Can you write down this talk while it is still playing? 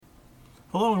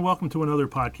Hello and welcome to another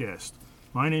podcast.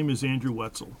 My name is Andrew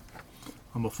Wetzel.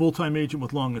 I'm a full-time agent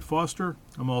with Long & Foster.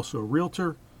 I'm also a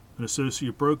realtor, an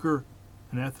associate broker,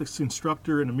 an ethics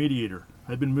instructor, and a mediator.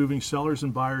 I've been moving sellers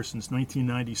and buyers since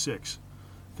 1996.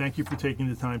 Thank you for taking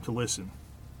the time to listen.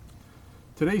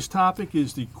 Today's topic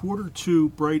is the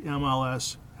Q2 Bright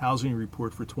MLS Housing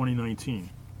Report for 2019.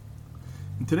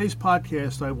 In today's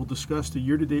podcast, I will discuss the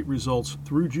year-to-date results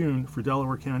through June for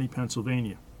Delaware County,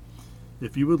 Pennsylvania.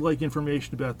 If you would like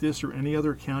information about this or any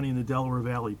other county in the Delaware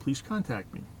Valley, please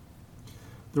contact me.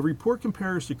 The report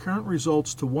compares the current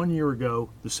results to 1 year ago,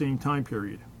 the same time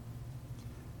period.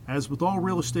 As with all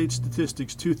real estate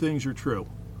statistics, two things are true.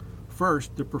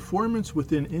 First, the performance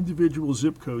within individual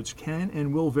zip codes can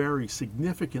and will vary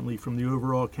significantly from the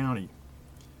overall county.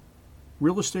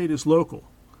 Real estate is local.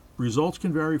 Results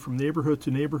can vary from neighborhood to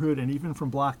neighborhood and even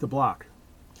from block to block.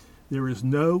 There is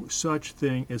no such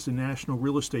thing as the national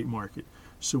real estate market,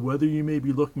 so whether you may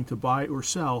be looking to buy or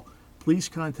sell, please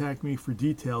contact me for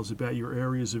details about your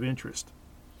areas of interest.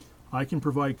 I can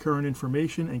provide current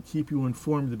information and keep you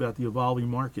informed about the evolving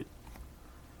market.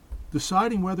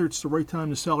 Deciding whether it's the right time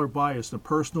to sell or buy is a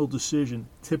personal decision,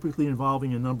 typically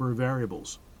involving a number of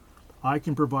variables. I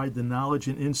can provide the knowledge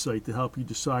and insight to help you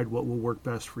decide what will work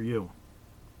best for you.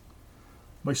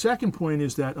 My second point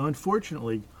is that,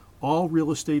 unfortunately, all real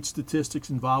estate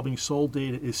statistics involving sold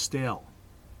data is stale.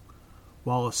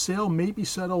 While a sale may be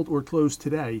settled or closed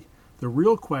today, the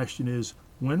real question is,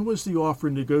 when was the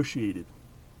offer negotiated?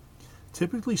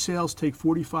 Typically, sales take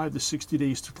 45 to 60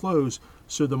 days to close,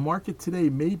 so the market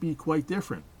today may be quite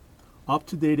different.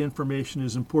 Up-to-date information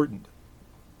is important.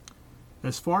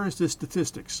 As far as the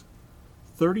statistics,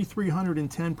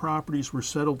 3,310 properties were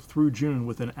settled through June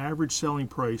with an average selling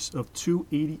price of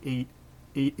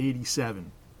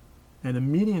 $288,887. And a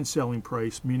median selling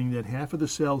price, meaning that half of the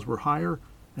sales were higher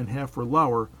and half were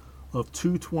lower, of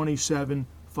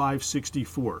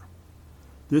 $227,564.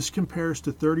 This compares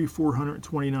to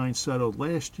 3,429 settled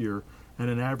last year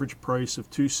and an average price of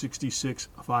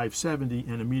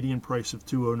 $266,570 and a median price of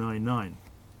 $209,900.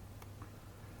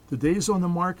 The days on the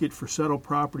market for settled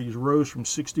properties rose from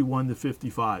 61 to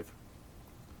 55.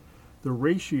 The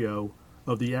ratio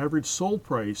of the average sold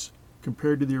price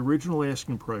compared to the original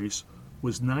asking price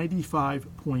was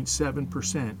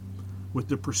 95.7%, with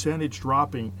the percentage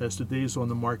dropping as the days on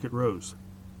the market rose.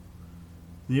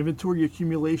 The inventory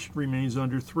accumulation remains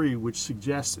under 3, which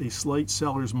suggests a slight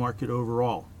seller's market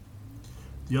overall.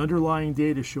 The underlying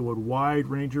data show a wide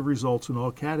range of results in all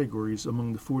categories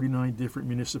among the 49 different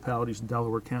municipalities in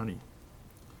Delaware County.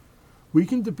 We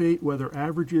can debate whether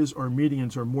averages or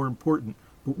medians are more important,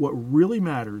 but what really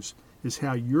matters is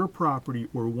how your property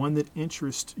or one that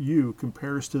interests you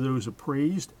compares to those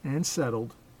appraised and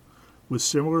settled with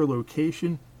similar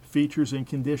location, features, and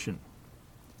condition.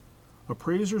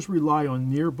 Appraisers rely on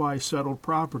nearby settled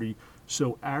property,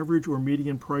 so average or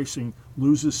median pricing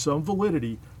loses some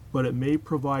validity, but it may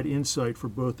provide insight for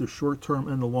both the short term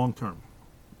and the long term.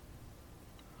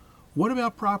 What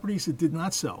about properties that did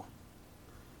not sell?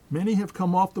 Many have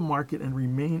come off the market and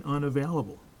remain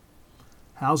unavailable.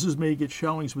 Houses may get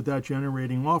showings without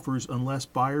generating offers unless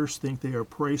buyers think they are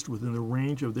priced within the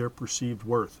range of their perceived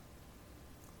worth.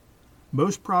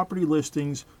 Most property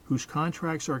listings whose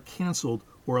contracts are canceled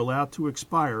or allowed to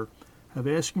expire have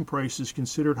asking prices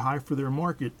considered high for their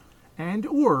market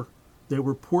and/or they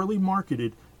were poorly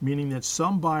marketed, meaning that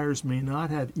some buyers may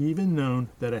not have even known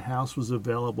that a house was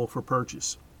available for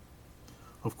purchase.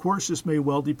 Of course, this may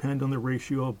well depend on the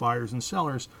ratio of buyers and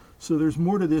sellers, so there's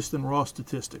more to this than raw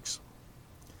statistics.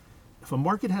 If a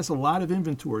market has a lot of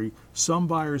inventory, some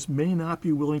buyers may not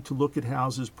be willing to look at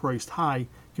houses priced high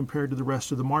compared to the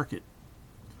rest of the market.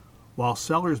 While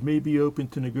sellers may be open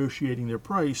to negotiating their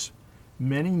price,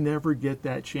 many never get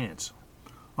that chance.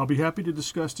 I'll be happy to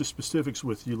discuss the specifics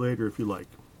with you later if you like.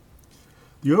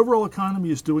 The overall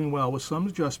economy is doing well with some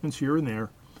adjustments here and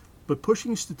there, but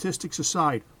pushing statistics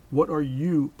aside, what are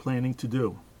you planning to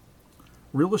do?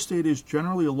 Real estate is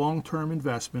generally a long-term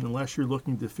investment unless you're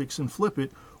looking to fix and flip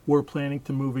it or planning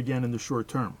to move again in the short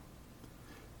term.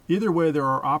 Either way, there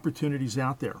are opportunities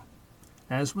out there.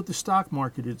 As with the stock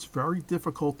market, it's very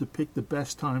difficult to pick the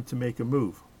best time to make a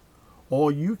move. All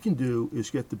you can do is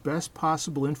get the best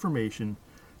possible information,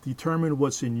 determine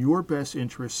what's in your best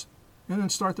interests, and then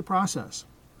start the process.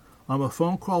 I'm a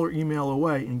phone call or email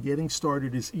away, and getting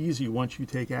started is easy once you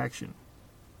take action.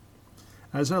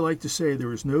 As I like to say,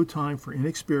 there is no time for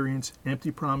inexperience,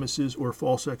 empty promises, or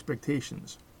false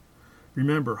expectations.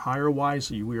 Remember, hire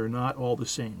wisely. We are not all the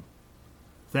same.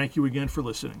 Thank you again for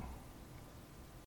listening.